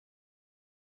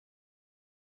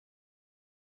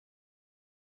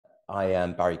I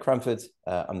am Barry Cranford.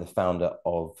 I'm the founder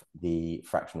of the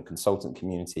Fractional Consultant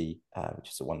Community, which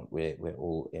is the one we're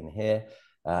all in here,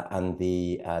 and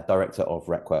the director of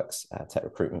RecWorks, tech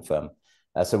recruitment firm.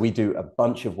 So we do a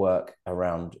bunch of work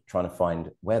around trying to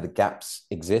find where the gaps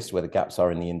exist, where the gaps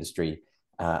are in the industry,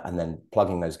 and then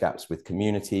plugging those gaps with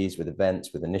communities, with events,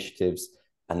 with initiatives,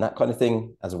 and that kind of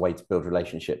thing as a way to build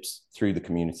relationships through the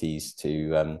communities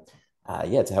to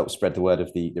help spread the word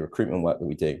of the recruitment work that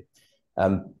we do.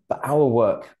 But our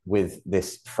work with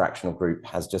this fractional group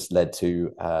has just led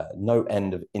to no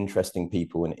end of interesting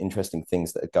people and interesting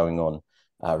things that are going on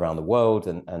around the world,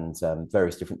 and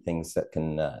various different things that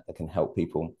can help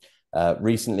people.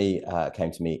 Recently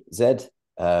came to meet Zed,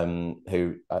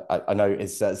 who I know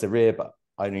is Zarid, but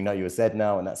I only know you as Zed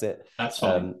now, and that's it. That's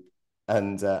fine.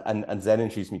 And Zed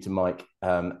introduced me to Mike,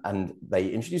 and they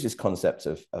introduced this concept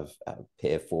of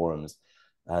peer forums.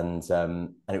 And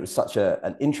it was such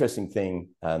an interesting thing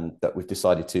that we've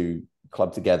decided to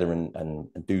club together and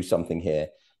do something here.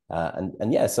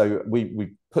 So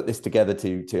we put this together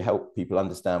to help people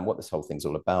understand what this whole thing's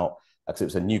all about, because it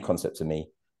was a new concept to me.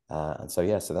 So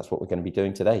that's what we're going to be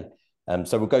doing today.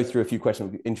 So we'll go through a few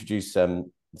questions. We'll introduce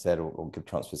Zed, or give a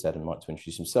chance for Zed and Mike to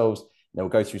introduce themselves. Then we'll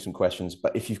go through some questions.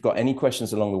 But if you've got any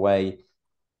questions along the way,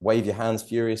 wave your hands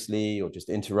furiously or just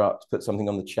interrupt, put something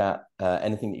on the chat,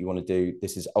 anything that you want to do.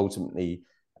 This is ultimately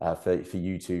for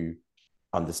you to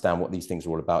understand what these things are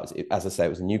all about. As I say, it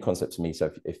was a new concept to me.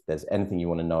 So if there's anything you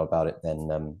want to know about it,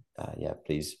 then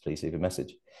please leave a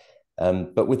message.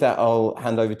 But with that, I'll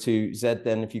hand over to Zed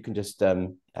then. If you can just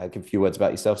give a few words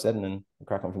about yourself, Zed, and then we'll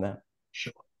crack on from there.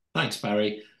 Sure. Thanks,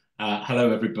 Barry.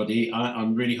 Hello, everybody.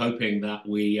 I'm really hoping that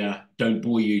we don't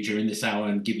bore you during this hour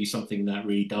and give you something that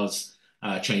really does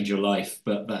change your life.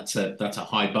 But that's a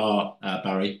high bar,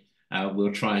 Barry.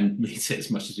 We'll try and meet it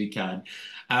as much as we can.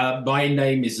 My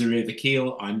name is Zed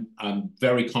Vakil. I'm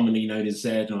very commonly known as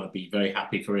Zed, and I'd be very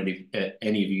happy for any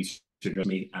of you to address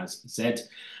me as Zed.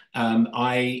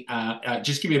 I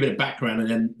just give you a bit of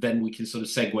background, and then we can sort of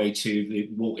segue to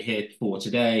what we're here for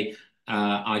today.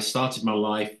 I started my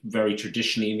life very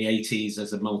traditionally in the 80s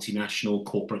as a multinational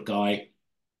corporate guy,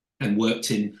 and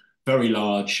worked in very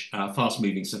large,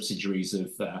 fast-moving subsidiaries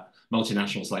of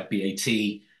multinationals like BAT,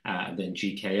 and then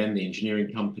GKN, the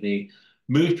engineering company.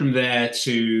 Moved from there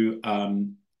to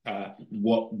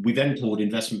what we then called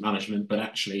investment management, but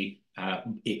actually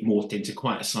it morphed into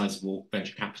quite a sizable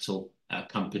venture capital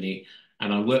company.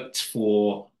 And I worked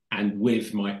for and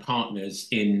with my partners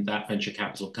in that venture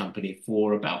capital company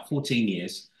for about 14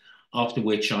 years, after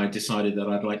which I decided that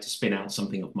I'd like to spin out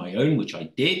something of my own, which I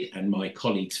did, and my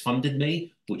colleagues funded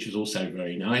me, which was also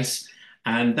very nice.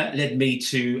 And that led me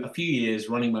to a few years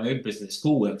running my own business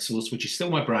called WorkSource, which is still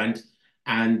my brand.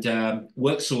 And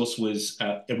WorkSource was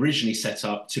originally set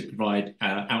up to provide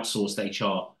outsourced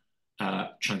HR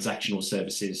transactional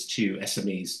services to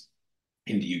SMEs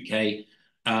in the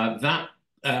UK. That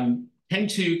came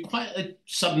to quite a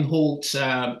sudden halt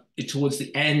towards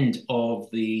the end of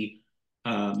the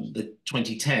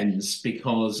 2010s,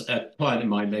 because a client of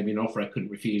mine made me an offer I couldn't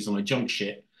refuse, and I jumped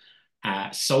ship,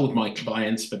 sold my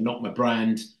clients but not my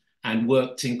brand, and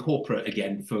worked in corporate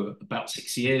again for about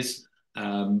 6 years,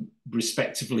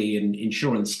 respectively in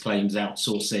insurance claims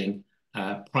outsourcing,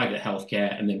 private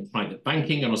healthcare, and then private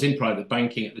banking. And I was in private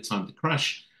banking at the time of the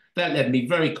crash. That led me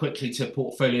very quickly to a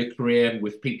portfolio career,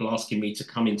 with people asking me to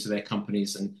come into their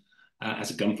companies and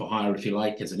as a gun for hire, if you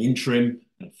like, as an interim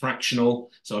and fractional.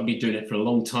 So I've been doing it for a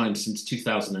long time, since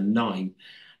 2009.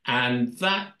 And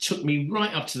that took me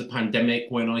right up to the pandemic,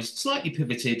 when I slightly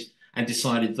pivoted and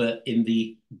decided that in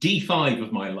the D5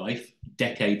 of my life,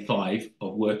 decade 5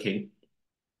 of working,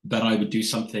 that I would do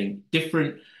something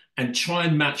different and try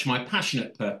and match my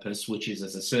passionate purpose, which is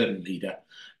as a servant leader,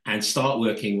 and start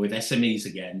working with SMEs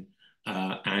again,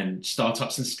 and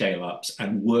startups and scale-ups,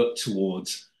 and work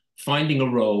towards finding a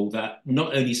role that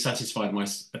not only satisfied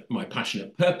my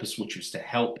passionate purpose, which was to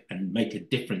help and make a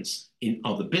difference in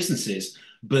other businesses,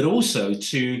 but also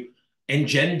to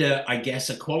engender, I guess,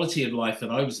 a quality of life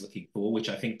that I was looking for, which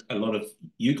I think a lot of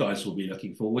you guys will be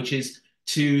looking for, which is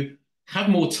to have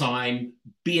more time,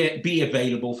 be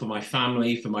available for my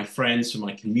family, for my friends, for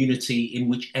my community, in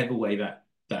whichever way that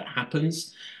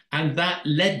happens. And that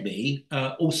led me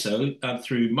also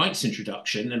through Mike's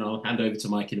introduction, and I'll hand over to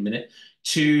Mike in a minute,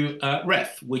 to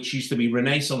REF, which used to be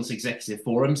Renaissance Executive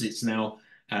Forums. It's now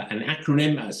an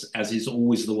acronym, as is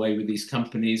always the way with these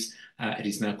companies. It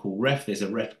is now called REF. There's a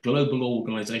REF global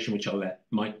organization, which I'll let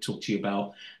Mike talk to you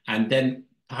about. And then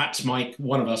perhaps, Mike,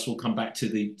 one of us will come back to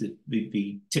the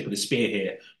tip of the spear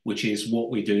here, which is what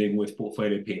we're doing with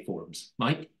portfolio peer forums.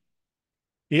 Mike?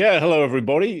 Yeah, hello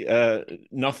everybody.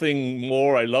 Nothing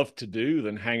more I love to do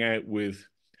than hang out with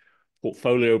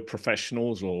portfolio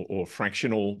professionals or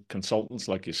fractional consultants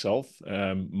like yourself.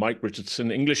 Mike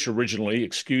Richardson, English originally,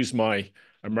 excuse my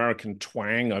American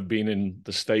twang. I've been in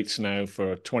the States now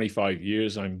for 25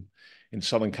 years. I'm in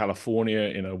Southern California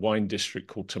in a wine district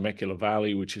called Temecula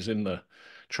Valley, which is in the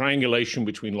triangulation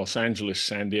between Los Angeles,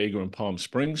 San Diego, and Palm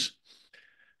Springs.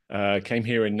 Came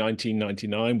here in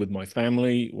 1999 with my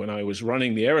family when I was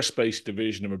running the aerospace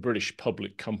division of a British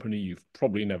public company you've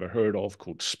probably never heard of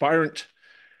called Spirent.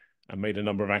 I made a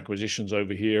number of acquisitions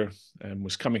over here and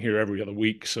was coming here every other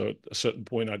week. So at a certain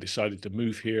point, I decided to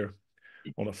move here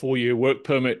on a 4-year work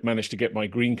permit, managed to get my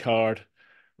green card,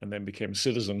 and then became a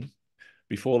citizen.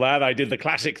 Before that, I did the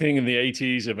classic thing in the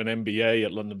 80s of an MBA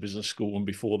at London Business School. And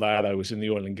before that, I was in the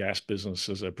oil and gas business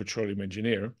as a petroleum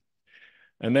engineer.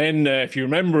 And then, if you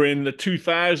remember, in the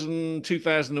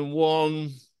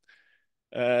 2001,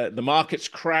 the markets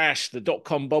crashed. The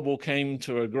dot-com bubble came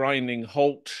to a grinding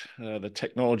halt. The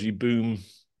technology boom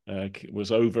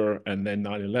was over, and then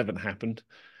 9/11 happened.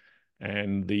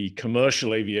 And the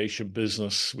commercial aviation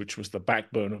business, which was the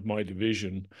backbone of my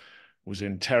division, was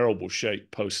in terrible shape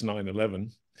post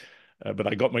 9/11. But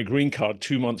I got my green card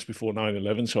 2 months before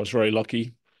 9/11, so I was very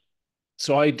lucky.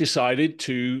 So I decided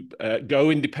to go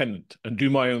independent and do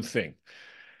my own thing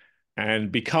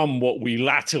and become what we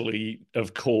latterly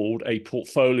have called a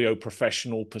portfolio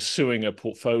professional pursuing a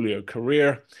portfolio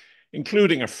career,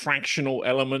 including a fractional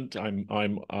element.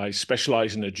 I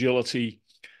specialize in agility.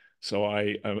 So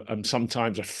I'm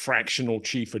sometimes a fractional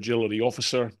chief agility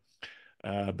officer,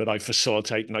 but I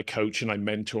facilitate and I coach and I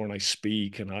mentor and I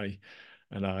speak and I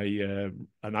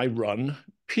run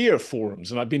peer forums.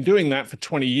 And I've been doing that for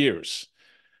 20 years.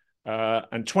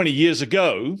 And 20 years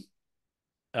ago,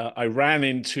 I ran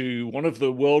into one of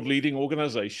the world leading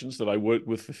organizations that I worked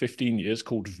with for 15 years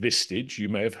called Vistage. You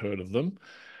may have heard of them.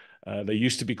 They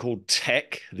used to be called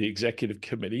Tech, the executive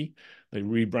committee. They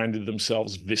rebranded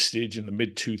themselves Vistage in the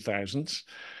mid-2000s.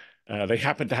 They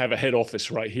happened to have a head office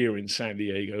right here in San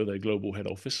Diego, their global head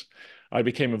office. I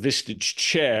became a Vistage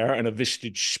chair and a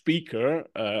Vistage speaker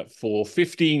for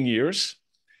 15 years.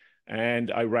 And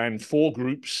I ran 4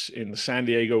 groups in the San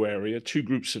Diego area, 2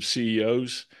 groups of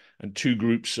CEOs and 2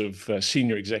 groups of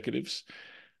senior executives.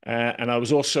 And I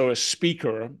was also a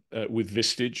speaker with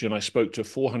Vistage, and I spoke to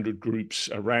 400 groups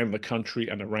around the country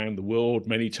and around the world,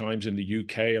 many times in the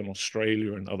UK and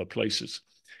Australia and other places.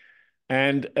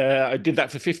 And I did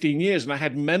that for 15 years, and I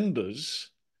had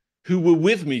members who were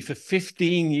with me for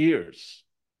 15 years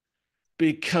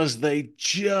because they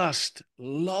just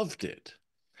loved it.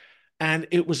 And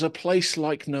it was a place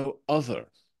like no other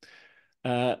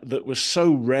that was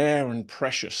so rare and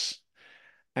precious.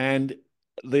 And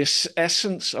this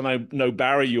essence, and I know,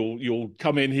 Barry, you'll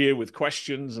come in here with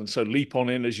questions, and so leap on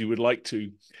in as you would like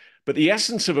to. But the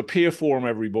essence of a peer forum,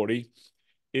 everybody,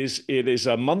 is it is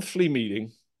a monthly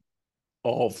meeting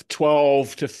of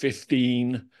 12 to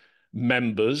 15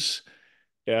 members.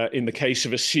 In the case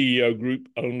of a CEO group,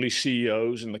 only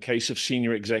CEOs. In the case of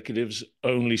senior executives,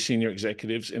 only senior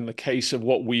executives. In the case of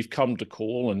what we've come to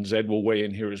call, and Zed will weigh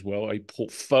in here as well, a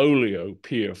portfolio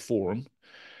peer forum,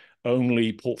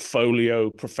 only portfolio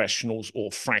professionals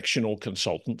or fractional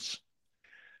consultants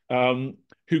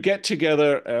who get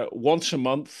together once a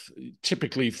month,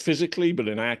 typically physically, but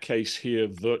in our case here,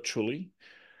 virtually.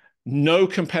 No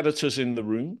competitors in the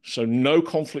room, so no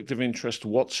conflict of interest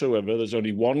whatsoever. There's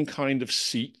only one kind of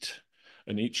seat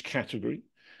in each category.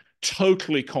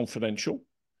 Totally confidential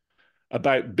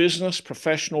about business,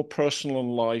 professional, personal, and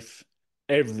life,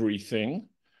 everything.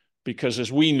 Because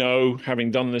as we know, having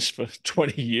done this for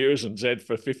 20 years and Zed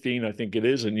for 15, I think it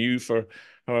is, and you for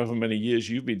however many years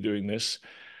you've been doing this,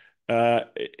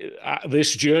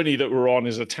 this journey that we're on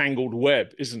is a tangled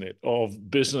web, isn't it,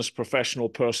 of business, professional,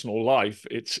 personal life.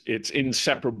 It's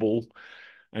inseparable.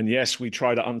 And yes, we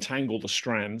try to untangle the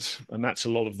strands, and that's a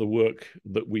lot of the work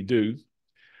that we do.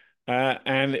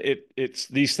 And it's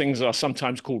these things are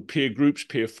sometimes called peer groups,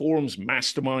 peer forums,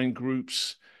 mastermind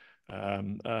groups,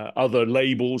 other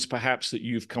labels perhaps that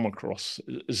you've come across.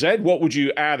 Zed, what would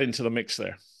you add into the mix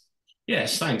there?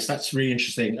 Yes, thanks. That's really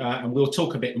interesting. And we'll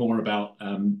talk a bit more about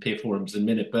peer forums in a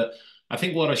minute. But I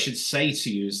think what I should say to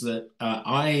you is that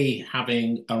I,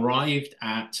 having arrived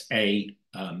at an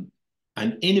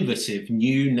innovative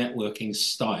new networking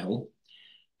style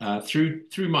through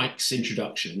Mike's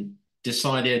introduction,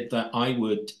 decided that I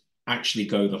would actually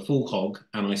go the full hog,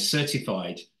 and I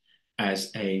certified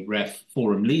as a ref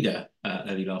forum leader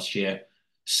early last year,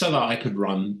 so that I could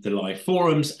run the live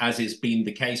forums, as has been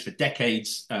the case for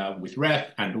decades with Ref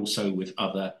and also with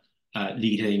other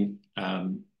leading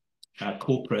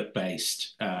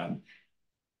corporate-based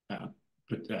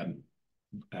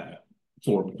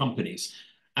forum companies.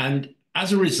 And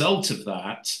as a result of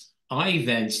that, I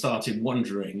then started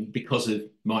wondering, because of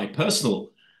my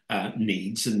personal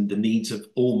needs and the needs of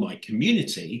all my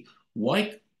community,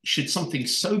 why should something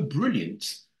so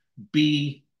brilliant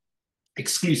be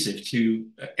exclusive to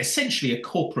essentially a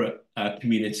corporate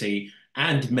community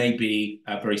and maybe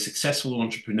very successful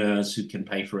entrepreneurs who can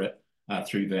pay for it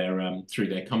through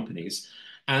their companies?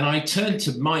 And I turned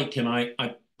to Mike and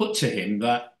I put to him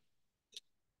that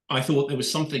I thought there was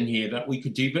something here that we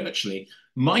could do virtually.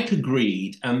 Mike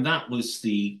agreed, and that was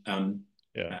the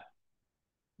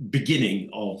beginning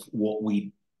of what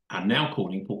we are now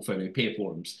calling portfolio peer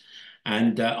forums.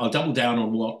 And I'll double down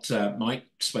on what Mike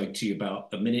spoke to you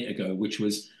about a minute ago, which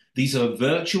was these are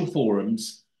virtual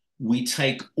forums. We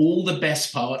take all the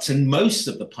best parts and most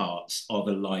of the parts of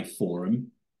a live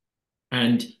forum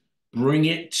and bring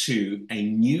it to a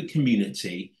new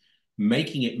community,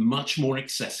 making it much more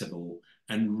accessible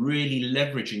and really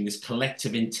leveraging this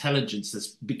collective intelligence that's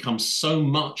become so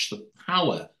much the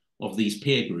power of these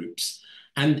peer groups.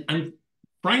 And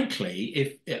frankly,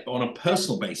 if on a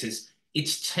personal basis,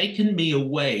 it's taken me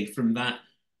away from that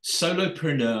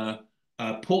solopreneur,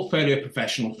 portfolio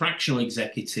professional, fractional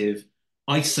executive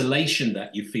isolation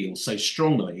that you feel so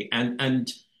strongly,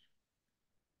 and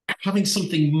having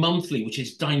something monthly, which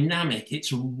is dynamic,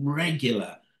 it's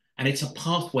regular, and it's a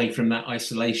pathway from that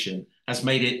isolation, has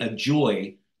made it a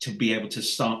joy to be able to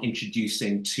start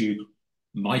introducing to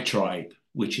my tribe,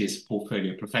 which is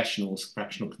portfolio professionals,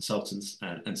 fractional consultants,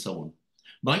 and so on.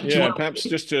 Mike, yeah, perhaps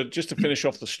just to finish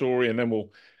off the story, and then we'll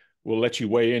let you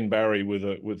weigh in, Barry,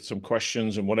 with some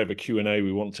questions and whatever Q&A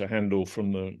we want to handle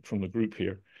from the group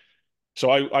here. So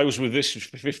I was with this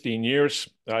for 15 years.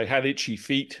 I had itchy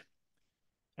feet,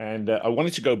 and I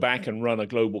wanted to go back and run a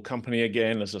global company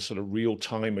again as a sort of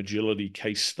real-time agility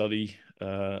case study,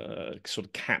 sort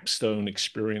of capstone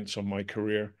experience on my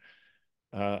career.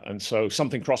 And so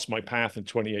something crossed my path in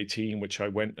 2018, which I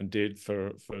went and did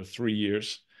for 3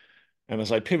 years. And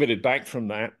as I pivoted back from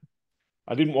that,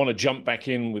 I didn't want to jump back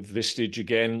in with Vistage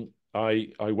again. I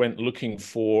went looking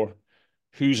for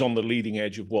who's on the leading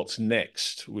edge of what's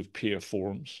next with peer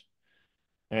forums.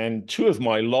 And two of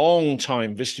my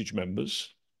long-time Vistage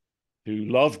members who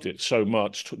loved it so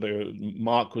much,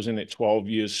 Mark was in it 12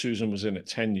 years, Susan was in it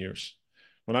 10 years.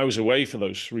 When I was away for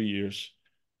those 3 years,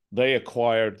 they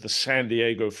acquired the San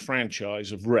Diego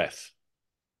franchise of REF,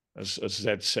 as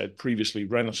Zed said previously,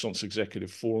 Renaissance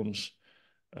Executive Forums,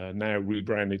 now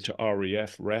rebranded to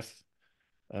REF.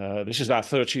 This is our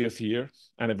 30th year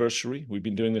anniversary. We've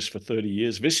been doing this for 30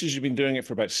 years. Vistage has been doing it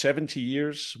for about 70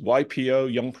 years.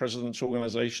 YPO, Young Presidents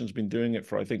Organization, has been doing it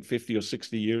for, I think, 50 or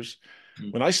 60 years.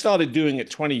 When I started doing it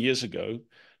 20 years ago,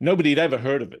 nobody had ever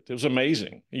heard of it. It was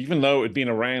amazing. Even though it had been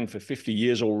around for 50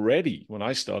 years already when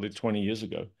I started 20 years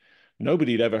ago,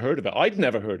 nobody had ever heard of it. I'd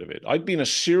never heard of it. I'd been a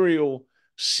serial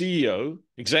CEO,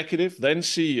 executive, then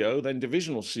CEO, then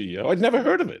divisional CEO. I'd never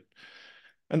heard of it.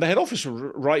 And the head office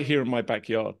was right here in my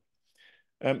backyard.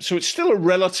 So it's still a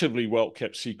relatively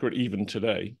well-kept secret even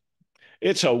today.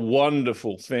 It's a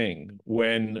wonderful thing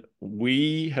when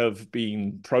we have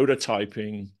been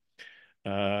prototyping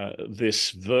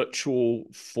this virtual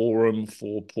forum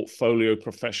for portfolio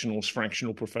professionals,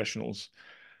 fractional professionals.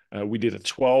 We did a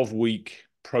 12-week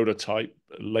prototype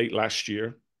late last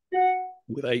year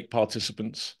with 8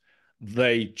 participants.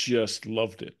 They just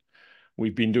loved it.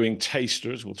 We've been doing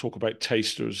tasters. We'll talk about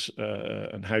tasters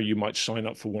and how you might sign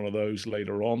up for one of those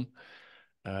later on.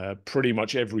 Pretty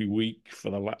much every week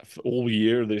for all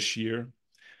year this year.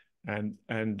 And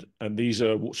these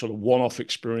are sort of one-off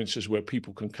experiences where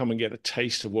people can come and get a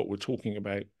taste of what we're talking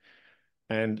about.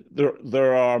 And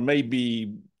there are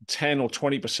maybe 10 or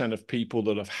 20% of people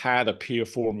that have had a peer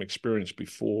forum experience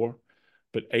before,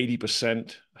 but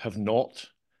 80% have not.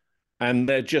 And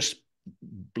they're just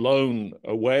blown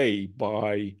away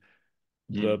by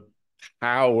the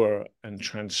power and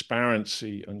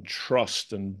transparency and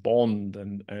trust and bond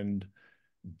and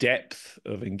depth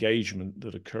of engagement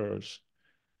that occurs.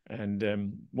 And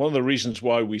one of the reasons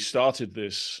why we started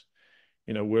this,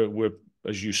 you know, we're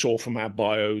as you saw from our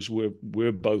bios,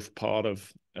 we're both part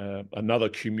of another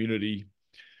community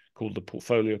called the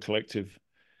Portfolio Collective,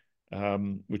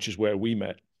 which is where we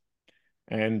met.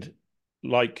 And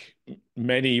like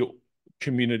many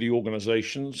community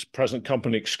organizations, present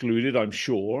company excluded, I'm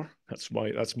sure that's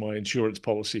my insurance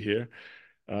policy here.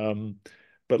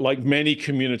 But like many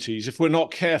communities, if we're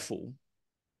not careful,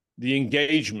 the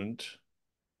engagement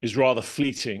is rather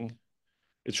fleeting,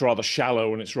 it's rather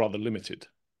shallow, and it's rather limited.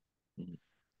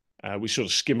 We sort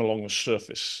of skim along the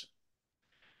surface.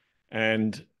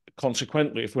 And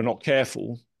consequently, if we're not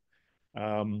careful,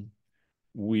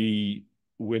 we're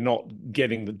not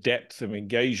getting the depth of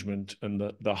engagement and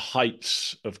the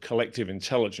heights of collective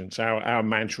intelligence. Our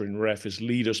mantra in REF is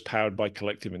leaders powered by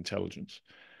collective intelligence.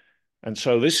 And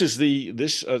so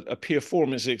a peer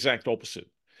forum is the exact opposite.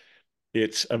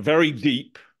 It's a very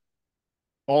deep,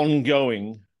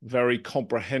 ongoing, very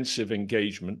comprehensive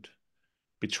engagement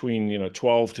between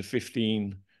 12 to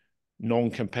 15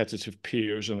 non-competitive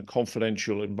peers in a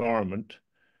confidential environment.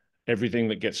 Everything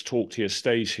that gets talked here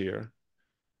stays here.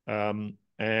 And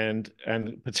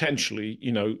potentially,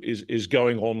 is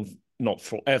going on not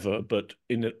forever, but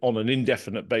on an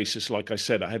indefinite basis. Like I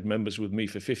said, I had members with me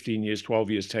for 15 years, 12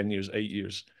 years, 10 years, 8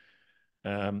 years.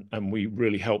 And we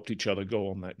really helped each other go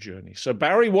on that journey. So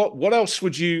Barry, what else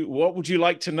would you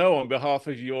like to know on behalf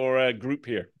of your group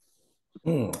here?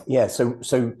 Yeah,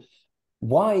 so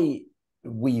why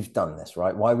we've done this,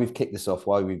 right? Why we've kicked this off,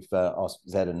 why we've asked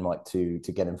Zed and Mike to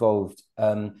get involved.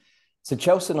 So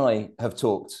Chelsea and I have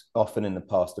talked often in the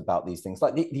past about these things.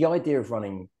 Like the idea of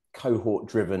running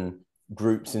cohort-driven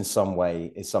groups in some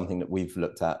way is something that we've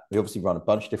looked at. We obviously run a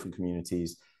bunch of different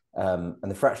communities. And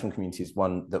the fractional community is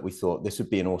one that we thought this would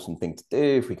be an awesome thing to do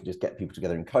if we could just get people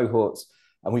together in cohorts.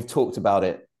 And we've talked about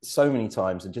it so many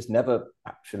times and just never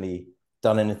actually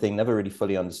done anything, never really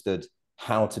fully understood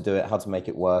how to do it, how to make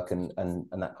it work, and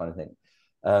that kind of thing.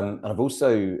 And I've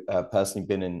also personally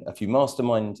been in a few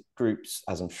mastermind groups,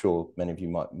 as I'm sure many of you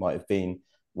might have been,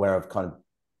 where I've kind of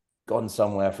gone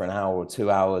somewhere for an hour or 2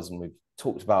 hours and we've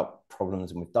talked about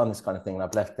problems and we've done this kind of thing. And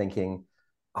I've left thinking,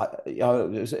 it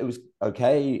was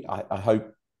okay. I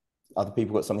hope other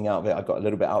people got something out of it. I got a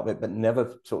little bit out of it, but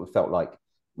never sort of felt like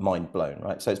mind blown,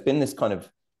 right? So it's been this kind of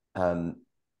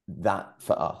that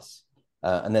for us.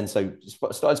 And then so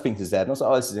started speaking to Zed and I was like,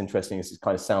 oh, this is interesting. This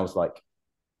kind of sounds like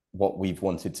what we've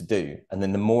wanted to do. And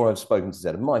then the more I've spoken to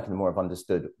Zed and Mike and the more I've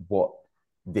understood what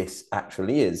this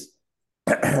actually is,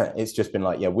 it's just been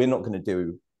like, yeah, we're not going to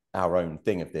do our own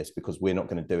thing of this because we're not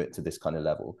going to do it to this kind of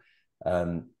level.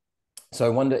 So I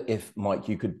wonder if, Mike,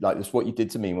 you could, like this, what you did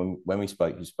to me when we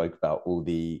spoke, you spoke about all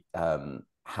the,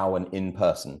 how an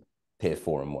in-person peer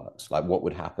forum works, like what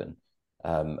would happen.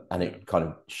 And it kind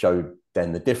of showed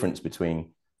then the difference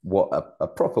between what a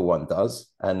proper one does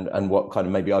and what kind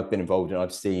of maybe I've been involved in,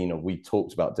 I've seen, or we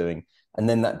talked about doing, and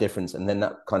then that difference. And then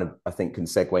that kind of, I think, can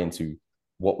segue into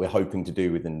what we're hoping to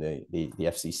do within the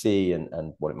FCC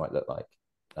and what it might look like.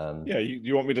 Yeah,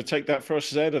 you want me to take that first,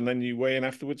 Zed, and then you weigh in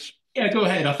afterwards? Yeah, go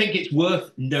ahead. I think it's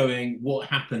worth knowing what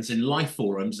happens in live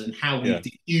forums and how we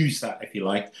diffuse that, if you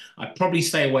like. I'd probably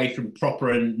stay away from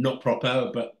proper and not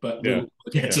proper, but we'll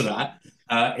get to that.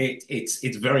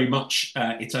 It's very much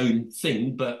its own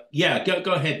thing. But yeah,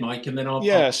 go ahead, Mike, and then I'll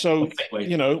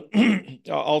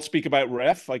I'll speak about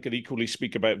REF. I could equally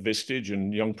speak about Vistage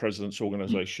and Young Presidents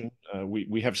Organization.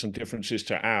 We have some differences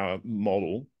to our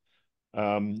model.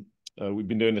 We've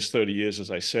been doing this 30 years, as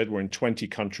I said. We're in 20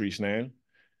 countries now.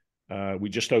 We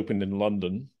just opened in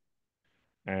London,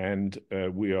 and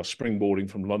we are springboarding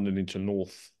from London into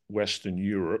northwestern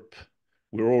Europe.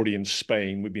 We're already in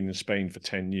Spain. We've been in Spain for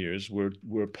 10 years. We're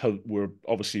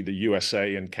obviously the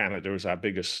USA and Canada is our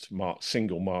biggest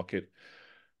single market.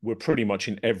 We're pretty much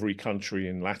in every country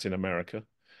in Latin America,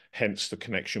 hence the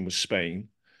connection with Spain.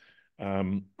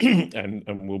 And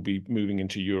we'll be moving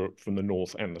into Europe from the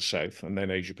north and the south, and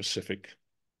then Asia Pacific.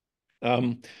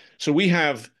 So we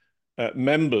have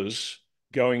members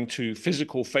going to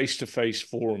physical face-to-face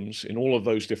forums in all of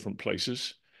those different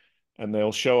places, and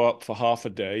they'll show up for half a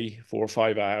day, 4 or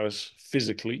 5 hours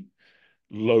physically,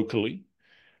 locally,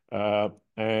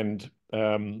 and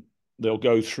they'll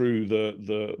go through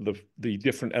the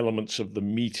different elements of the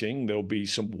meeting. There'll be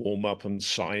some warm up and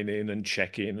sign in and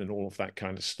check in and all of that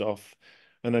kind of stuff.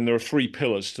 And then there are 3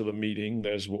 pillars to the meeting.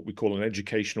 There's what we call an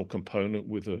educational component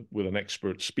with an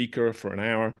expert speaker for an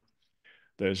hour.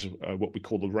 There's what we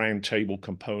call the roundtable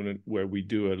component, where we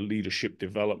do a leadership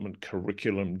development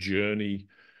curriculum journey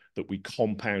that we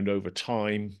compound over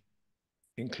time,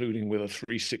 including with a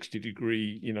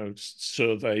 360-degree,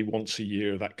 survey once a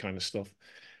year, that kind of stuff.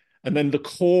 And then the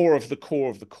core of the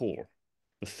core of the core,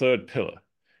 the 3rd pillar,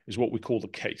 is what we call the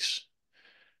case.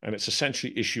 And it's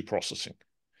essentially issue processing.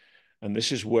 And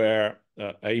this is where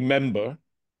a member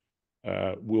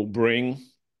will bring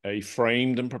a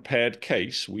framed and prepared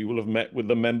case. We will have met with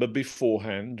the member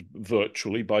beforehand,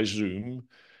 virtually by Zoom,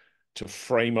 to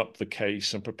frame up the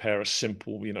case and prepare a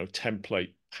simple,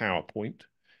 template PowerPoint.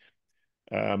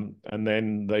 And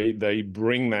then they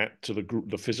bring that to the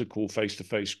group, the physical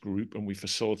face-to-face group, and we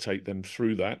facilitate them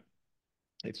through that.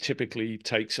 It typically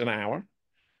takes an hour.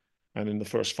 And in the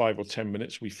first 5 or 10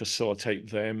 minutes, we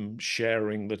facilitate them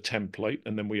sharing the template,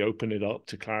 and then we open it up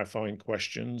to clarifying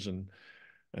questions, and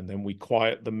then we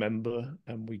quiet the member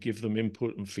and we give them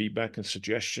input and feedback and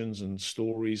suggestions and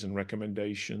stories and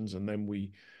recommendations. And then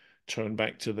we turn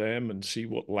back to them and see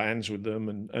what lands with them,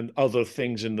 and other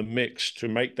things in the mix to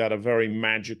make that a very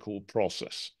magical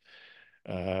process,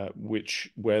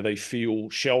 where they feel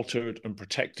sheltered and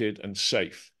protected and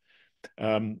safe.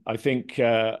 I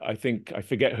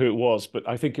forget who it was, but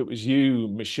I think it was you,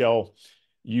 Michelle.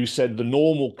 You said the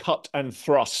normal cut and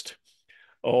thrust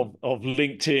of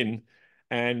LinkedIn,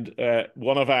 and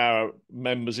one of our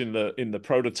members in the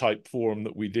prototype forum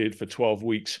that we did for 12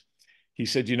 weeks, he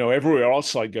said, everywhere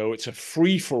else I go, it's a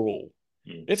free for all.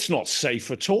 It's not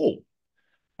safe at all.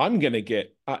 I'm going to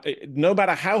get, no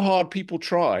matter how hard people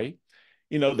try,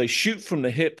 they shoot from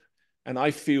the hip, and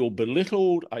I feel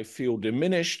belittled, I feel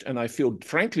diminished, and I feel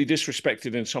frankly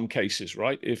disrespected in some cases,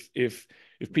 right? If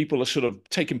people are sort of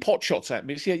taking pot shots at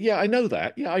me, say, yeah, I know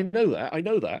that. Yeah, I know that. I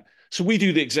know that. So we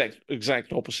do the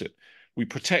exact opposite. We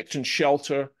protect and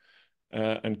shelter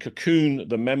and cocoon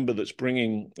the member that's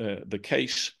bringing the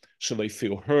case, so they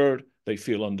feel heard, they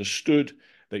feel understood,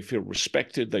 they feel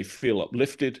respected, they feel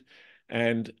uplifted.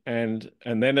 And then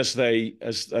and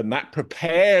that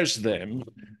prepares them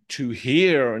to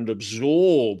hear and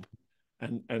absorb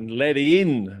and let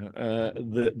in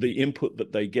the input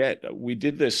that they get.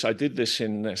 I did this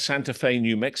in Santa Fe,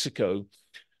 New Mexico,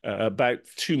 about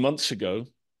 2 months ago,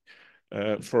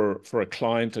 for a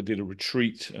client. I did a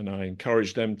retreat, and I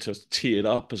encouraged them to tee it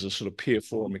up as a sort of peer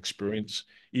forum experience.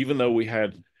 Even though we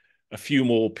had a few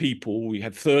more people, we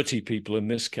had 30 people in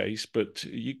this case, but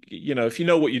if you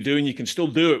know what you're doing, you can still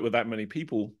do it with that many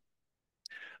people.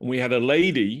 And we had a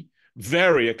lady,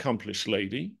 very accomplished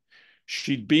lady.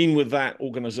 She'd been with that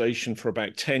organization for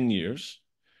about 10 years,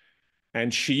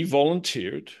 and she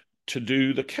volunteered to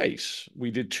do the case.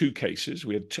 We did 2 cases.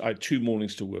 I had 2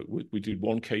 mornings to work with. We did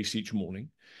 1 case each morning.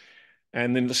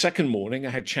 And then the second morning, I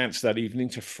had a chance that evening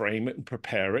to frame it and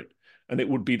prepare it. And it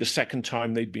would be the second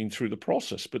time they'd been through the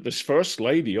process. But this first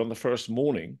lady, on the first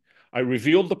morning, I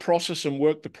revealed the process and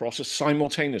worked the process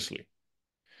simultaneously,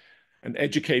 and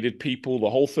educated people, the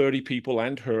whole 30 people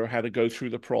and her, how to go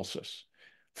through the process.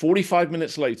 45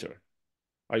 minutes later,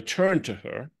 I turned to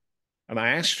her and I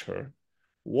asked her,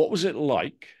 what was it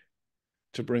like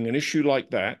to bring an issue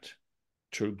like that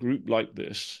to a group like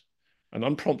this? And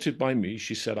unprompted by me,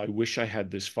 she said, I wish I had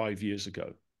this 5 years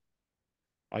ago.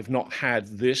 I've not had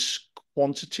this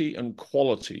quantity and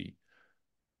quality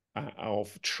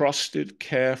of trusted,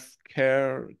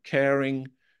 caring,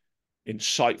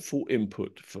 insightful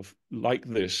input like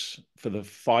this for the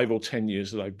 5 or 10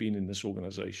 years that I've been in this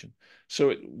organization.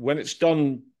 So when it's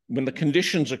done, when the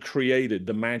conditions are created,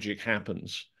 the magic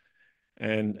happens.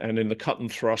 And in the cut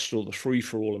and thrust or the free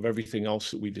for all of everything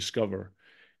else that we discover,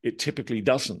 it typically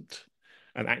doesn't.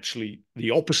 And actually,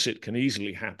 the opposite can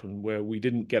easily happen, where we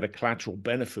didn't get a collateral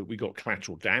benefit, we got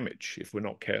collateral damage if we're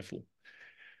not careful.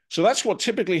 So that's what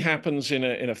typically happens in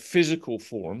a physical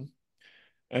forum.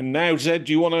 And now, Zed,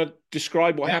 do you want to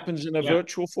describe what happens in a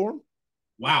virtual forum?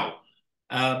 Wow.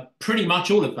 Pretty much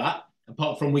all of that,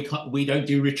 apart from we don't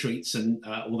do retreats and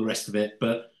all the rest of it.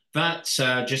 But that's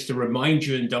just to remind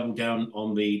you and double down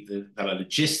on the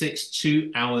logistics,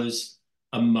 2 hours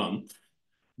a month,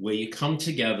 where you come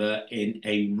together in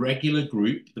a regular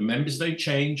group. The members don't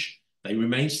change. They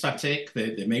remain static.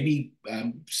 There may be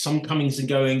some comings and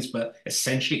goings, but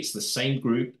essentially it's the same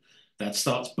group that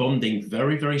starts bonding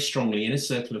very, very strongly in a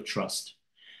circle of trust.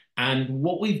 And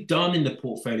what we've done in the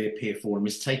Portfolio Peer Forum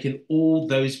is taken all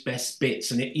those best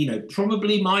bits, and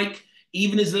probably, Mike,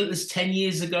 even as little as 10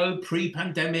 years ago,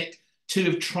 pre-pandemic, to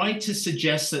have tried to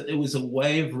suggest that there was a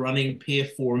way of running peer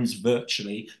forums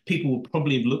virtually, people would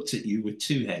probably have looked at you with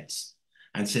 2 heads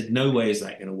and said, no way is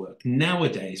that going to work.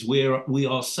 Nowadays, we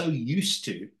are so used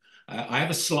to, I have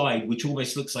a slide which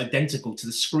almost looks identical to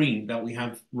the screen that we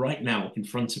have right now in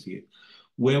front of you,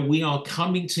 where we are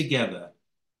coming together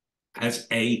as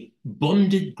a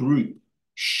bonded group,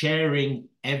 sharing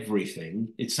everything.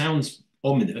 It sounds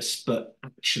ominous, but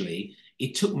actually,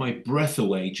 it took my breath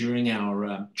away during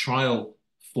our trial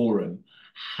forum,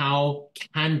 how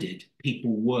candid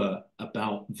people were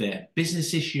about their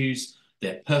business issues,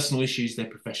 their personal issues, their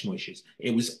professional issues.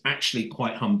 It was actually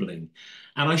quite humbling.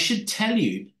 And I should tell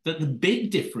you that the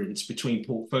big difference between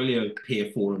portfolio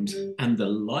peer forums and the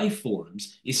live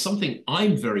forums is something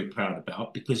I'm very proud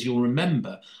about, because you'll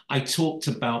remember I talked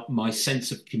about my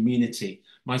sense of community,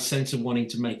 my sense of wanting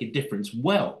to make a difference.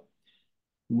 Well,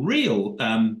 real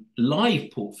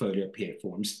live portfolio peer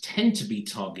forums tend to be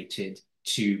targeted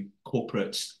to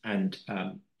corporates and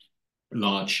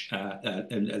large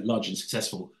and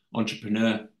successful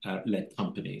entrepreneur-led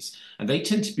companies, and they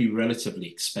tend to be relatively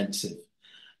expensive.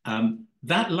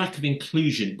 That lack of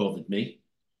inclusion bothered me.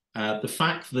 The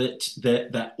fact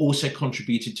that also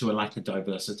contributed to a lack of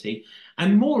diversity.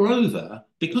 And moreover,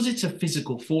 because it's a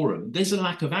physical forum, there's a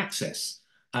lack of access,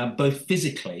 both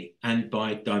physically and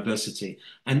by diversity.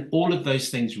 And all of those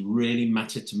things really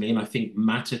matter to me, and I think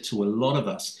matter to a lot of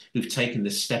us who've taken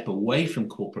this step away from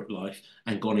corporate life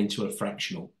and gone into a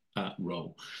fractional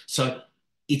role. So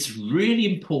it's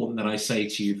really important that I say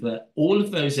to you that all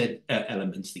of those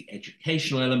elements, the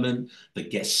educational element, the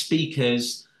guest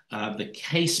speakers, the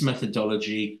case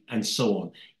methodology, and so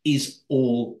on, is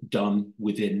all done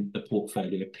within the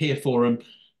Portfolio Peer Forum.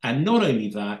 And not only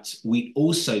that, we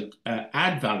also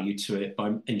add value to it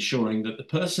by ensuring that the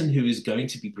person who is going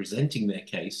to be presenting their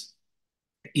case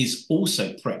is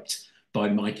also prepped by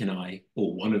Mike and I,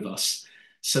 or one of us,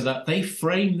 so that they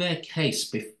frame their case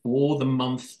before the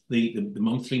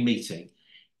monthly meeting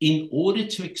in order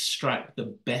to extract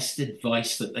the best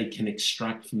advice that they can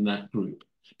extract from that group.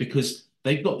 Because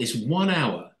they've got this 1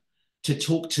 hour to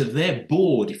talk to their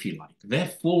board, if you like, their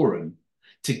forum,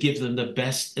 to give them the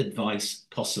best advice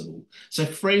possible. So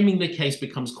framing the case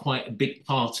becomes quite a big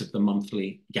part of the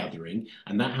monthly gathering,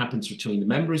 and that happens between the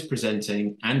members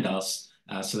presenting and us,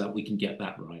 so that we can get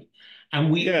that right.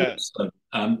 And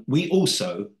we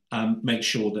also make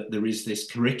sure that there is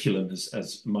this curriculum,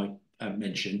 as Mike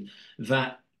mentioned,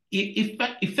 that it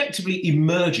effectively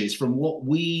emerges from what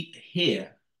we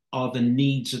hear are the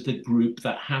needs of the group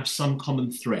that have some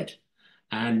common thread.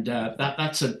 And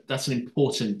that's an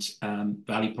important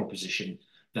value proposition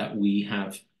that we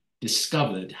have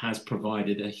discovered has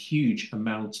provided a huge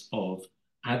amount of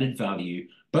added value,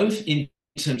 both in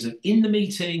terms of in the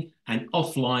meeting and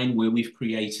offline, where we've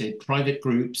created private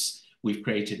groups, we've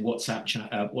created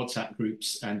WhatsApp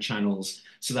groups and channels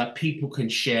so that people can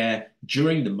share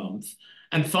during the month.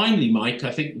 And finally, Mike,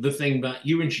 I think the thing that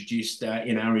you introduced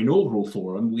in our inaugural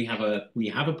forum, we have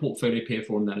a Portfolio Peer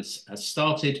Forum that has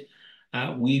started.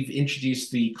 We've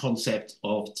introduced the concept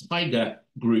of tiger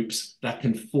groups that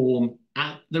can form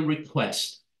at the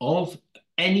request of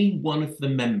any one of the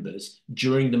members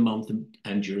during the month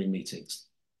and during meetings.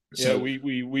 So yeah,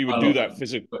 we would do that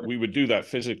physically. We would do that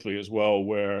physically as well,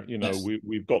 where yes,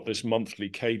 we've got this monthly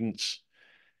cadence,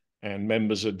 and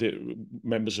members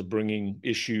are bringing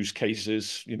issues,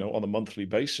 cases, on a monthly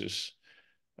basis.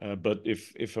 But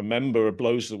if a member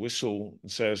blows the whistle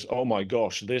and says, "Oh my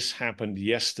gosh, this happened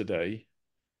yesterday,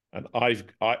 and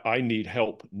I need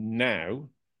help now,"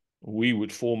 we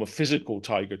would form a physical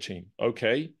tiger team.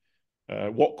 Okay,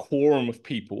 what quorum of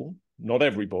people? Not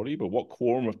everybody, but what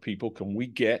quorum of people can we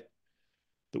get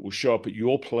that will show up at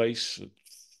your place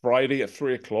Friday at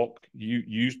 3 o'clock?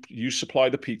 You supply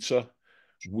the pizza,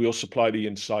 we'll supply the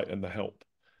insight and the help.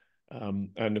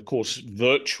 And of course,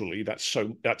 virtually,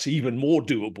 that's even more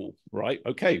doable, right?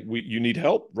 Okay, you need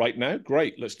help right now?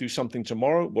 Great, let's do something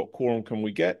tomorrow. What quorum can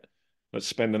we get? Let's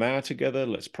spend an hour together.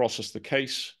 Let's process the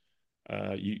case.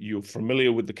 You're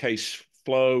familiar with the case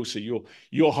flow, so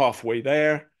you're halfway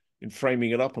there in framing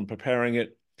it up and preparing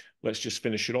it. Let's just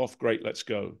finish it off. Great, let's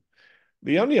go.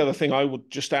 The only other thing I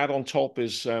would just add on top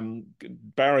is,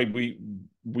 Barry,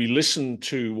 we listened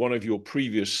to one of your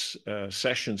previous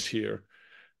sessions here.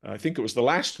 I think it was the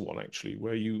last one, actually,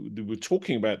 where you were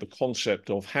talking about the concept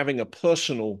of having a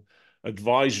personal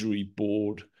advisory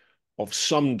board of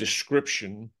some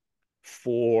description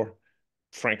for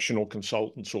fractional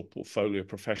consultants or portfolio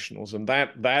professionals. And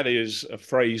that is a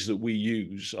phrase that we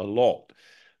use a lot,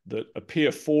 that a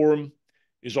peer forum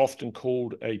is often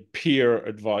called a peer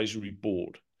advisory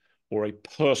board or a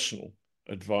personal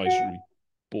advisory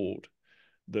board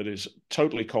that is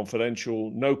totally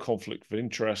confidential, no conflict of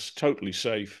interest, totally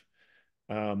safe,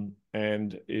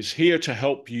 and is here to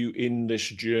help you in this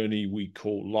journey we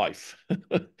call life.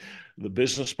 The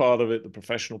business part of it, the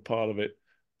professional part of it,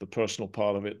 the personal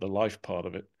part of it, the life part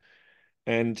of it.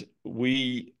 And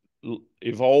we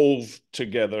evolve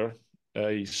together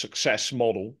a success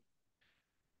model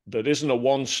that isn't a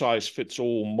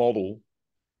one-size-fits-all model.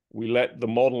 We let the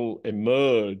model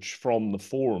emerge from the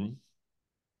forum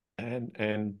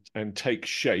and take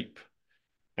shape,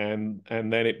 and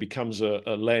then it becomes a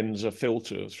lens, a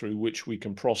filter through which we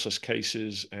can process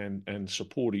cases and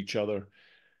support each other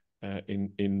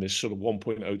in this sort of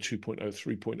 1.0, 2.0,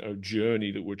 3.0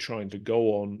 journey that we're trying to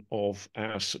go on of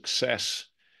our success,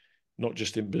 not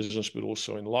just in business, but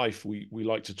also in life. We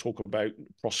like to talk about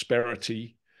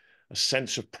prosperity, a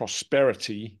sense of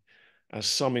prosperity as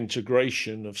some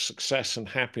integration of success and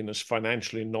happiness,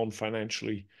 financially and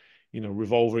non-financially,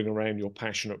 revolving around your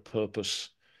passionate purpose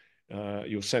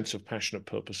your sense of passionate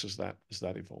purpose as that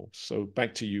evolves. So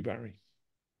back to you, Barry.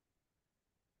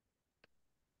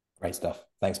 Great stuff.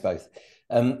 Thanks both.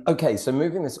 Okay, so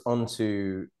moving this on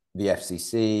to the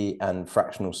FCC and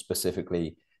fractional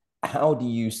specifically, how do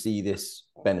you see this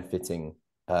benefiting?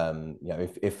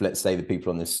 If let's say the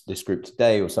people on this group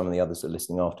today or some of the others that are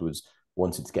listening afterwards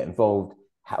wanted to get involved,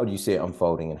 how do you see it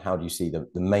unfolding, and how do you see the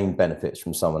main benefits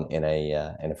from someone in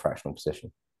a fractional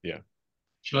position? Yeah.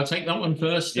 Shall I take that one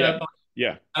first? Yeah.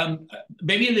 Yeah.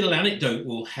 Maybe a little anecdote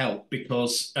will help,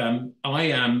 because I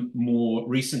am more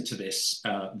recent to this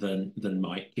than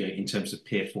Mike in terms of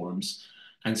peer forums,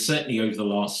 and certainly over the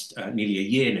last nearly a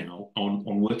year now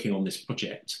on working on this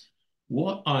project.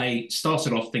 What I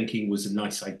started off thinking was a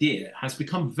nice idea has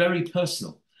become very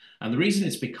personal, and the reason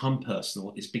it's become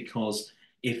personal is because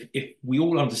if we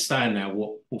all understand now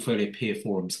what portfolio peer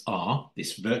forums are,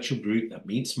 this virtual group that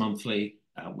meets monthly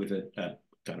with a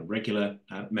kind of regular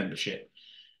membership,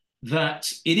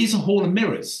 that it is a hall of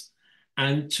mirrors.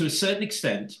 And to a certain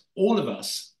extent, all of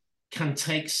us can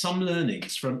take some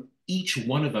learnings from each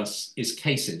one of us's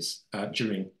cases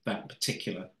during that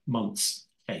particular month's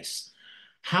case.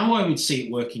 How I would see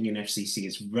it working in FCC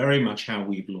is very much how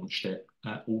we've launched it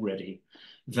already,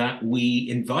 that we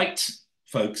invite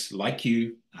folks like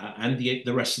you and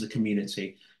the rest of the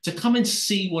community to come and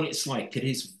see what it's like. It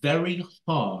is very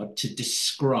hard to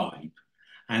describe.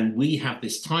 And we have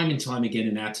this time and time again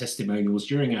in our testimonials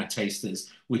during our tasters,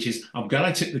 which is, I'm glad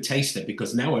I took the taster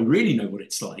because now I really know what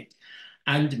it's like.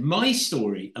 And my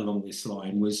story along this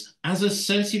line was, as a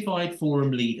certified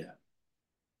forum leader,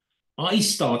 I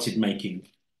started making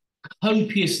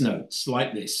copious notes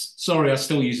like this. Sorry, I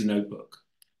still use a notebook.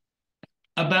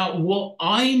 About what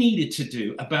I needed to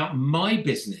do about my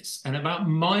business and about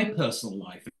my personal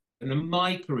life and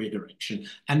my career direction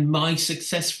and my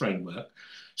success framework.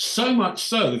 So much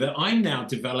so that I'm now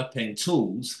developing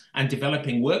tools and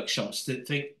developing workshops to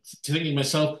think to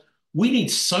myself, we need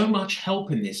so much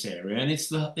help in this area. And it's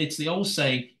the old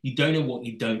saying, you don't know what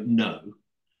you don't know.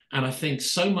 And I think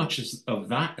so much of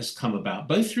that has come about,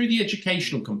 both through the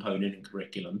educational component and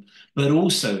curriculum, but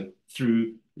also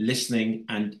through listening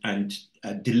and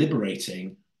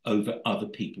deliberating over other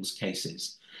people's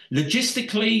cases.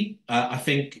 Logistically, I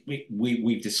think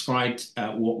we've described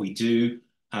what we do.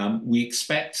 We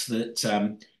expect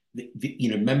that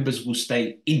members will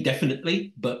stay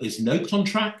indefinitely, but there's no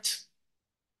contract.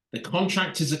 The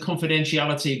contract is a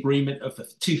confidentiality agreement of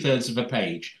 2/3 of a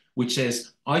page, which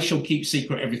says, I shall keep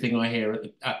secret everything I hear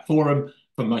at forum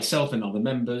for myself and other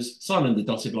members, sign on the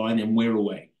dotted line, and we're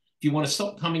away. If you want to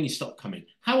stop coming, you stop coming.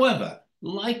 However,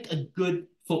 like a good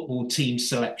football team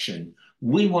selection,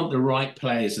 we want the right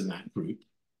players in that group.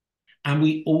 And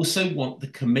we also want the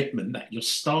commitment that you're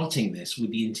starting this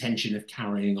with the intention of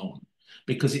carrying on,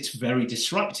 because it's very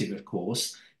disruptive, of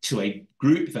course, to a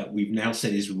group that we've now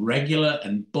said is regular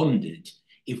and bonded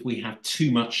if we have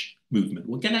too much movement.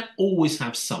 We're going to always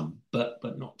have some, but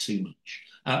not too much.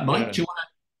 Mike, do you want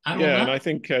to add on that? Yeah, and I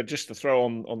think just to throw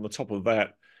on the top of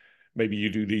that, maybe you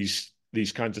do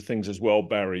these kinds of things as well,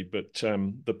 Barry, but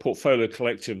the Portfolio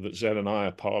Collective that Zed and I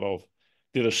are part of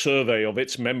did a survey of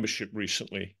its membership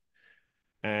recently,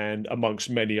 and amongst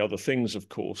many other things, of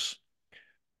course,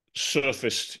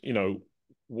 surfaced,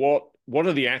 what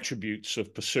are the attributes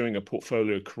of pursuing a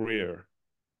portfolio career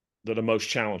that are most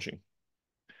challenging?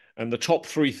 And the top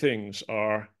three things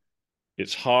are,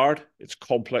 it's hard, it's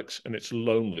complex, and it's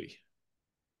lonely.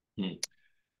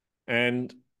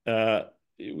 And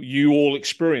you all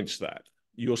experience that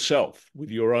yourself with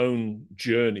your own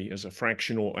journey as a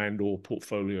fractional and or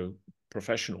portfolio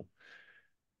professional.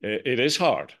 It is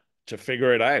hard to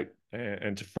figure it out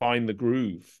and to find the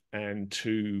groove and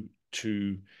to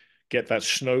get that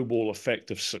snowball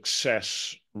effect of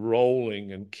success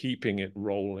rolling and keeping it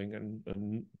rolling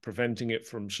and preventing it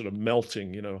from sort of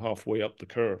melting, halfway up the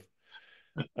curve.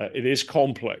 It is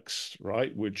complex,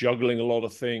 right? We're juggling a lot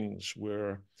of things.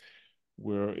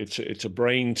 It's a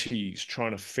brain tease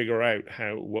trying to figure out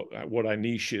what our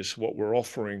niche is, what we're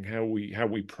offering, how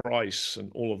we price,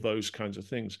 and all of those kinds of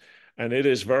things. And it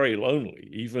is very lonely,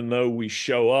 even though we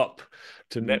show up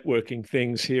to networking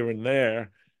things here and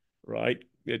there, right?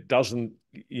 It doesn't,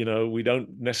 we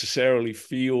don't necessarily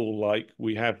feel like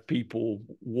we have people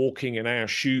walking in our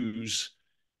shoes,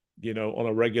 on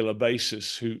a regular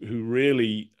basis who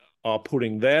really are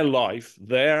putting their life,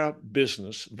 their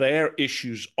business, their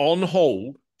issues on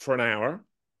hold for an hour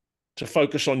to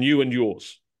focus on you and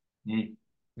yours.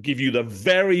 Give you the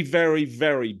very, very,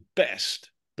 very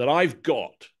best that I've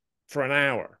got for an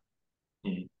hour,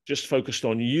 just focused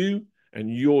on you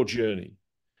and your journey.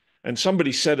 And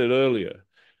somebody said it earlier,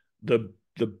 the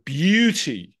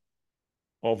beauty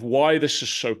of why this is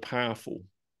so powerful,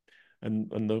 and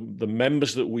the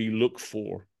members that we look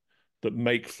for that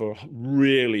make for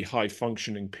really high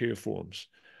functioning peer forums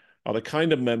are the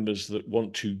kind of members that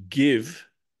want to give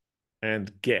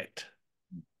and get.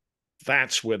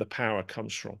 That's where the power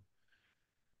comes from.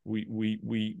 We're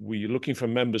looking for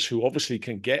members who obviously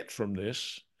can get from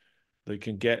this. They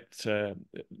can get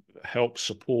help,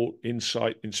 support,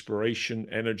 insight, inspiration,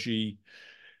 energy,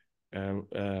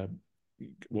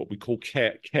 what we call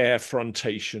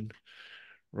carefrontation,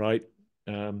 right?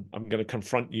 I'm going to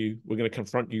confront you. We're going to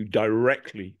confront you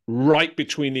directly, right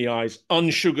between the eyes,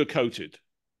 unsugar-coated,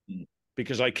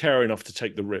 because I care enough to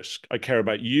take the risk. I care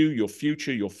about you, your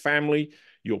future, your family,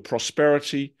 your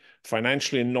prosperity,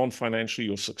 financially and non-financially,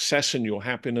 your success and your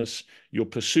happiness, your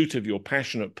pursuit of your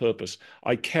passionate purpose.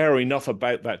 I care enough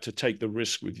about that to take the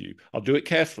risk with you. I'll do it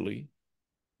carefully,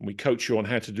 and we coach you on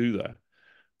how to do that.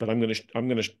 But I'm not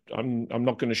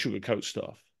going to sugarcoat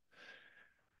stuff.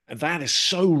 And that is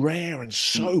so rare and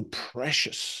so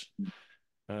precious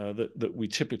that we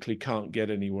typically can't get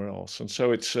anywhere else. And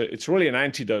so it's really an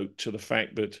antidote to the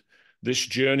fact that this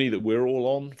journey that we're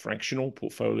all on, fractional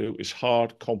portfolio, is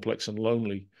hard, complex, and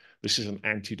lonely. This is an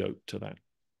antidote to that.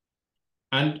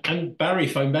 And Barry,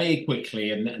 if I may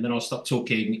quickly, and then I'll stop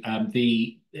talking,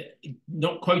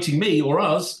 not quoting me or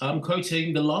us, I'm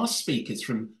quoting the last speakers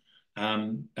from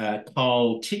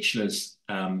Carl Titchler's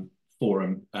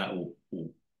forum or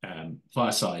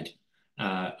fireside.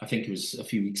 I think it was a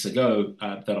few weeks ago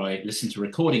that I listened to a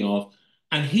recording of,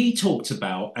 and he talked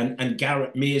about, and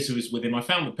Garrett Mears, who was with him, I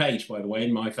found the page, by the way,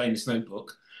 in my famous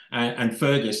notebook, and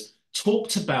Fergus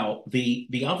talked about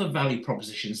the other value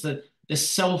propositions, the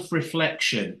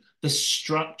self-reflection, the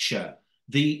structure,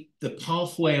 the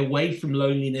pathway away from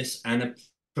loneliness, and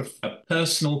a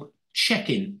personal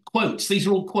check-in. Quotes, these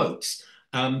are all quotes.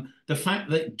 The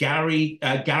fact that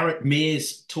Garrett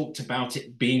Mears talked about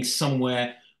it being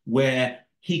somewhere where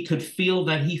he could feel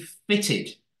that he fitted,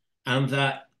 and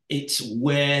that it's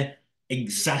where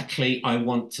exactly I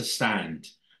want to stand.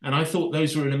 And I thought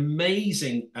those were an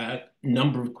amazing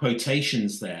number of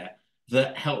quotations there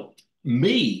that helped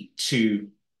me to,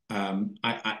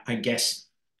 I guess,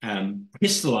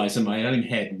 crystallize in my own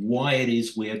head why it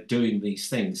is we're doing these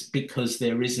things, because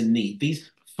there is a need.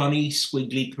 These funny,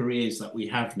 squiggly careers that we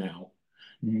have now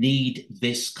need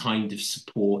this kind of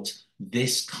support,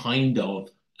 this kind of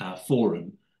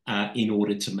forum in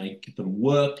order to make them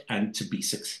work and to be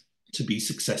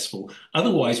successful.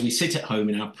 Otherwise, we sit at home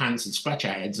in our pants and scratch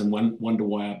our heads and wonder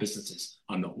why our businesses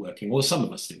are not working, or some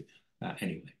of us do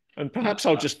anyway. And perhaps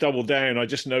I'll just double down. I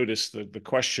just noticed the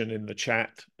question in the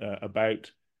chat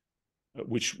about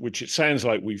which it sounds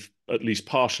like we've at least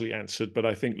partially answered, but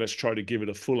I think let's try to give it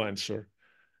a full answer,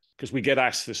 because we get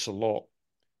asked this a lot.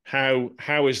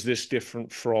 How is this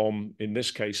different from, in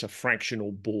this case, a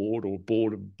fractional board or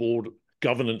board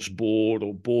governance board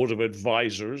or board of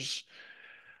advisors?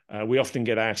 We often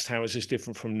get asked, how is this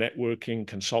different from networking,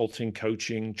 consulting,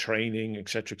 coaching, training, et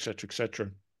cetera, et cetera, et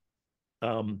cetera.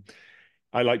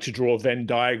 I like to draw a Venn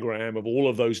diagram of all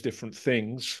of those different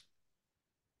things,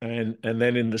 and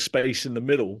then in the space in the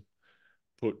middle,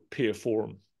 put peer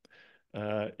forum.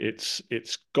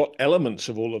 It's got elements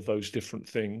of all of those different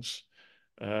things,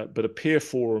 but a peer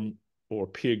forum or a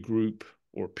peer group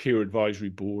or a peer advisory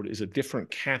board is a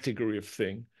different category of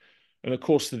thing. And of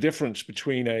course, the difference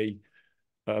between a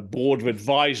board of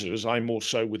advisors, I'm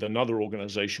also with another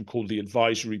organization called the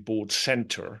Advisory Board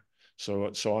Center.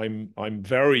 So I'm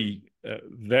very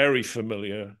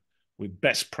familiar with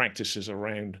best practices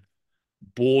around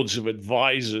boards of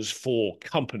advisors for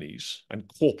companies and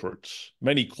corporates.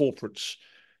 Many corporates,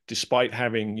 despite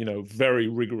having very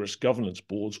rigorous governance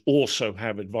boards, also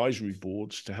have advisory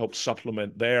boards to help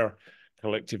supplement their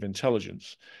collective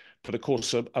intelligence. But of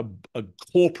course, a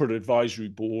corporate advisory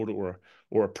board or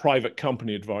a private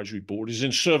company advisory board is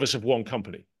in service of one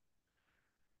company.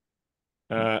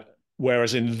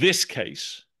 Whereas in this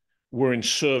case, we're in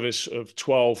service of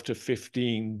 12 to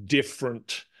 15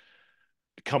 different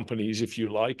companies, if you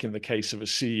like, in the case of a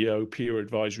CEO peer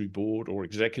advisory board or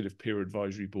executive peer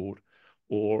advisory board,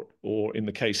 or in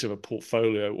the case of a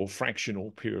portfolio or fractional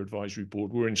peer advisory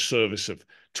board, we're in service of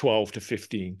 12 to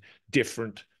 15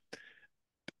 different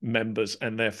members,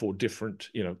 and therefore different,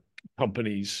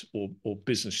 companies or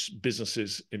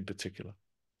businesses in particular.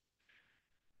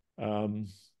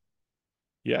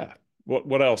 Yeah.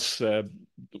 What else?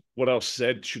 What else,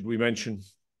 Zed, should we mention?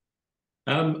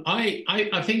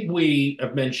 I think we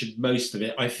have mentioned most of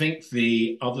it. I think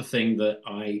the other thing that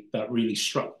really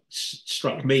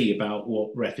struck me about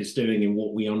what REF is doing and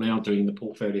what we are now doing in the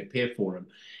Portfolio Peer Forum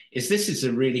is this is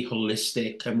a really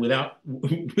holistic, and without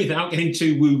without getting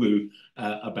too woo-woo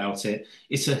about it,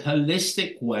 it's a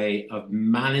holistic way of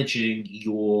managing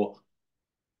your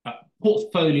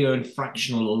portfolio and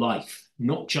fractional life,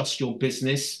 not just your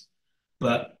business,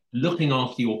 but looking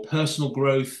after your personal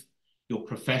growth, your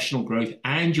professional growth,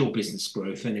 and your business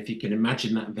growth. And if you can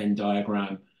imagine that Venn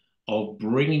diagram of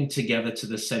bringing together to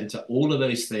the center all of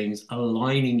those things,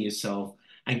 aligning yourself,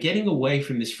 and getting away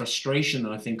from this frustration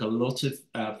that I think a lot of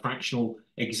fractional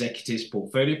executives,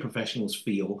 portfolio professionals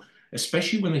feel,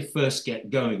 especially when they first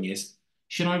get going, is,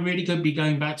 should I really be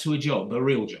going back to a job, a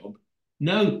real job?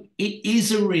 No, it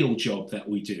is a real job that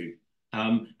we do.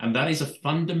 And that is a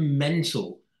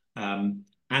fundamental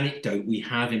anecdote we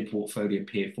have in portfolio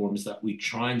peer forums, that we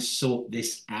try and sort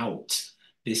this out.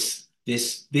 This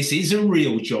is a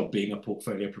real job being a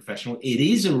portfolio professional. It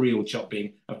is a real job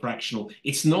being a fractional.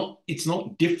 It's not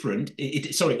different.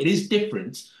 Sorry, it is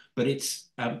different, but it's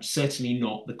certainly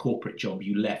not the corporate job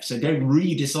you left. So don't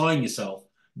redesign yourself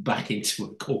back into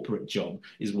a corporate job,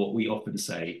 is what we often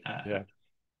say. Yeah.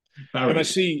 Barry. And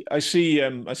I see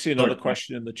another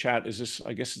question in the chat. Is this?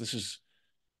 I guess this is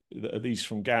these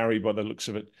from Gary by the looks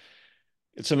of it.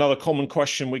 It's another common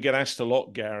question we get asked a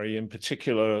lot, Gary. In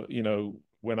particular, you know,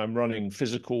 when I'm running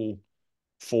physical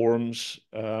forums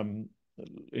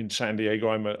in San Diego,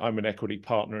 I'm an equity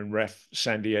partner in Ref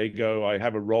San Diego. I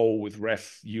have a role with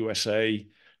Ref USA,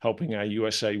 helping our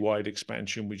USA-wide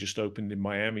expansion. We just opened in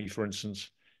Miami, for instance.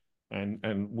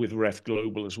 And with Ref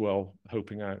Global as well,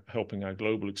 helping our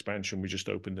global expansion. We just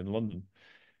opened in London,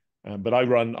 but I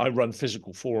run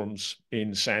physical forums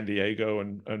in San Diego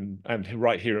and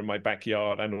right here in my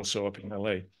backyard, and also up in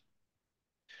LA.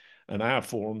 And our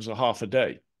forums are half a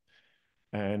day,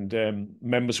 and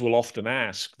members will often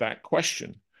ask that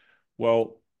question.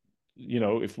 Well, you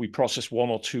know, if we process 1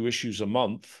 or 2 issues a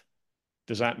month,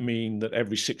 does that mean that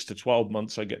every 6 to 12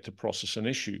 months I get to process an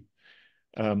issue?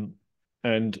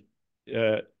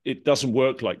 It doesn't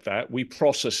work like that. We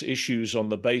process issues on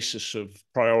the basis of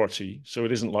priority. So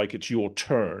it isn't like it's your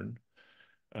turn,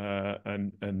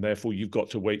 and therefore you've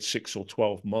got to wait 6 or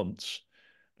 12 months.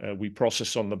 We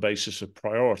process on the basis of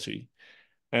priority.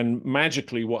 And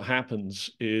magically what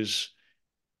happens is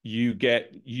you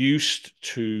get used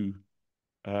to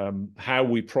how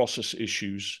we process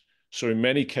issues. So in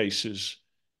many cases,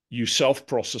 you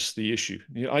self-process the issue.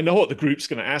 You know, I know what the group's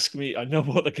going to ask me. I know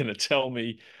what they're going to tell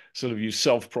me. Sort of you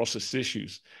self-process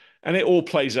issues. And it all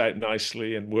plays out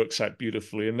nicely and works out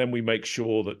beautifully. And then we make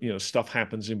sure that, you know, stuff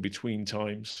happens in between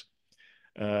times.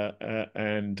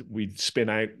 And we spin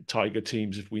out tiger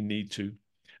teams if we need to.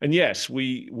 And yes,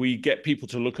 we get people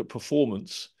to look at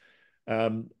performance,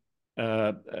 you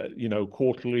know,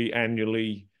 quarterly,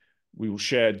 annually. We will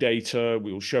share data,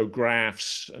 we will show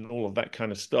graphs and all of that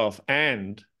kind of stuff.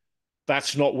 And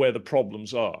that's not where the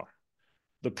problems are.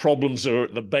 The problems are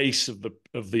at the base of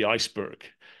the iceberg.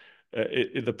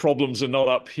 The problems are not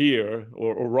up here,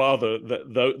 or rather,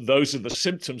 those are the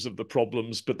symptoms of the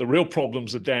problems, but the real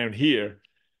problems are down here.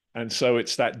 And so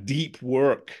it's that deep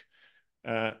work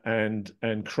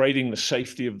and creating the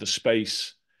safety of the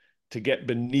space to get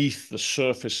beneath the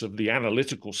surface of the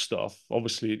analytical stuff.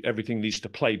 Obviously, everything needs to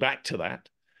play back to that,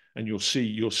 and you'll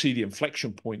see the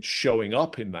inflection points showing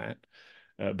up in that.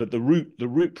 But the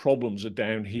root problems are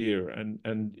down here.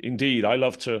 And indeed, I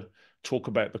love to talk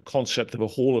about the concept of a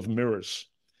hall of mirrors.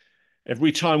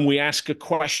 Every time we ask a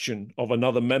question of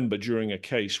another member during a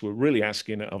case, we're really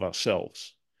asking it of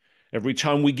ourselves. Every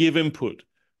time we give input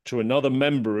to another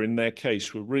member in their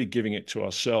case, we're really giving it to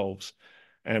ourselves.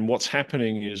 And what's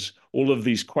happening is all of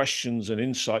these questions and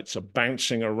insights are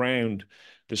bouncing around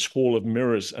this hall of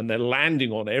mirrors, and they're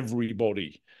landing on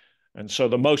everybody. And so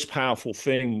the most powerful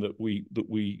thing that we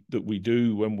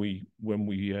do when we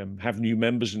have new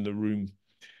members in the room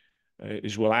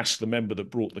is we'll ask the member that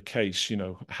brought the case, you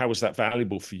know, how was that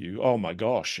valuable for you? Oh my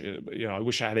gosh, you know, I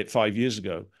wish I had it 5 years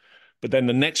ago. But then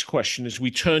the next question is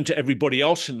we turn to everybody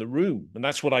else in the room, and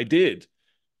that's what I did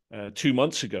 2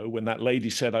 months ago when that lady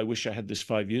said, I wish I had this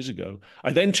 5 years ago.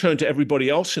 I then turned to everybody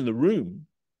else in the room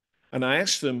and I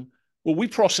asked them, well, we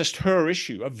processed her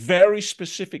issue, a very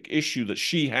specific issue that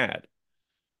she had,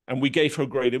 and we gave her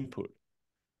great input.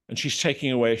 And she's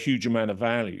taking away a huge amount of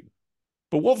value.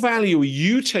 But what value are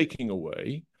you taking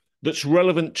away that's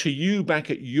relevant to you back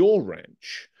at your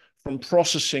ranch from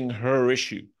processing her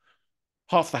issue?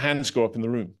 Half the hands go up in the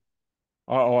room.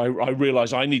 I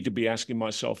realize I need to be asking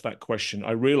myself that question.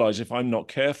 I realize if I'm not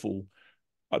careful,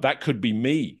 that could be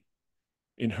me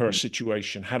in her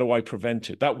situation. How do I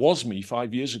prevent it? That was me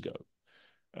 5 years ago.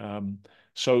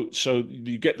 So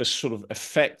you get this sort of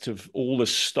effect of all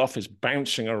this stuff is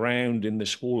bouncing around in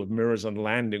this hall of mirrors and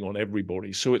landing on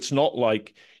everybody. So it's not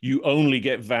like you only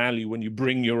get value when you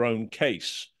bring your own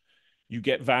case. You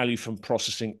get value from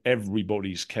processing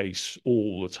everybody's case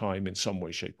all the time in some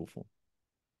way, shape, or form.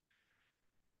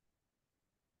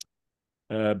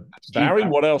 Barry,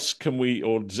 what else can we,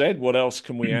 or Zed, what else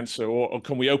can we answer, or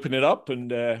can we open it up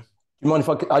and? You mind if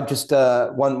I just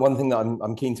one thing that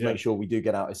I'm keen to make sure we do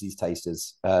get out is these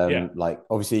tasters. Like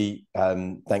obviously,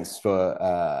 thanks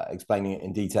for explaining it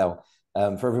in detail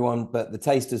for everyone. But the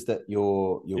tasters that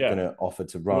you're going to offer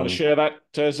to run. You want to share that,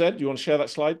 Zed? You want to share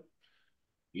that slide?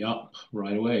 Yup,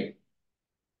 right away.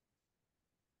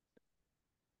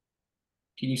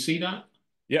 Can you see that?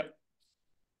 Yep.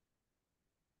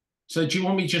 So do you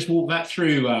want me to just walk that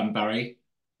through, Barry?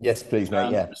 Yes, please,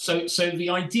 mate. Yeah. So the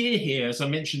idea here, as I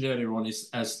mentioned earlier on, is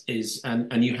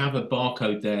and you have a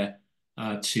barcode there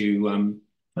to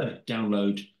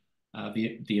download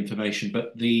the information.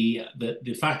 But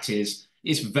the fact is,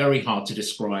 it's very hard to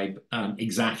describe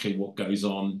exactly what goes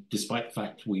on, despite the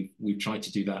fact we've tried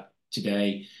to do that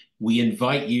today. We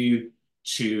invite you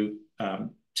to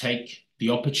take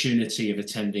the opportunity of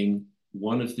attending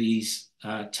one of these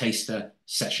taster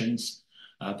sessions.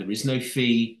 There is no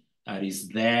fee. It is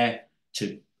there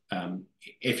to,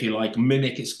 if you like,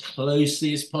 mimic as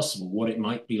closely as possible what it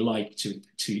might be like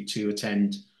to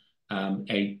attend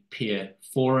a peer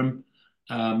forum.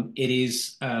 It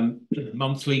is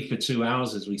monthly for 2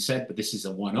 hours, as we said, but this is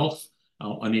a one-off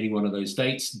on any one of those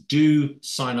dates. Do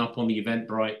sign up on the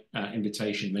Eventbrite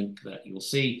invitation link that you'll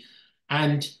see.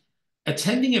 And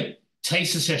attending a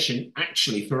taster session,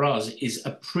 actually, for us, is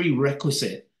a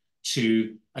prerequisite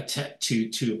to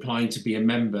applying to be a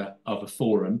member of a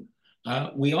forum.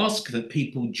 We ask that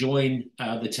people join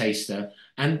the taster,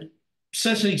 and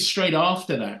certainly straight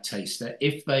after that taster,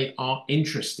 if they are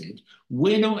interested.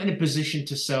 We're not in a position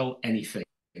to sell anything.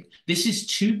 This is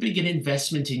too big an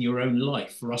investment in your own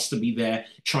life for us to be there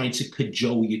trying to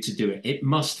cajole you to do it. It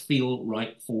must feel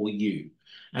right for you.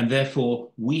 And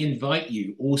therefore, we invite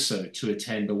you also to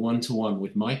attend a one-to-one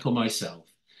with Mike or myself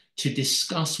to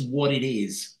discuss what it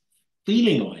is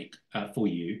feeling like for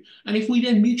you. And if we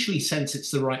then mutually sense it's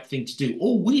the right thing to do,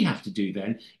 all we have to do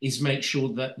then is make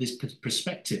sure that this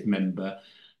prospective member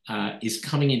is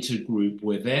coming into a group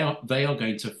where they are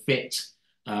going to fit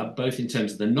both in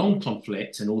terms of the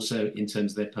non-conflict and also in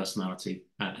terms of their personality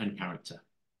and character.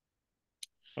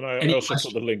 And I also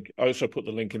put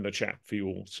the link in the chat for you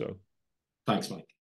all. So thanks, Mike.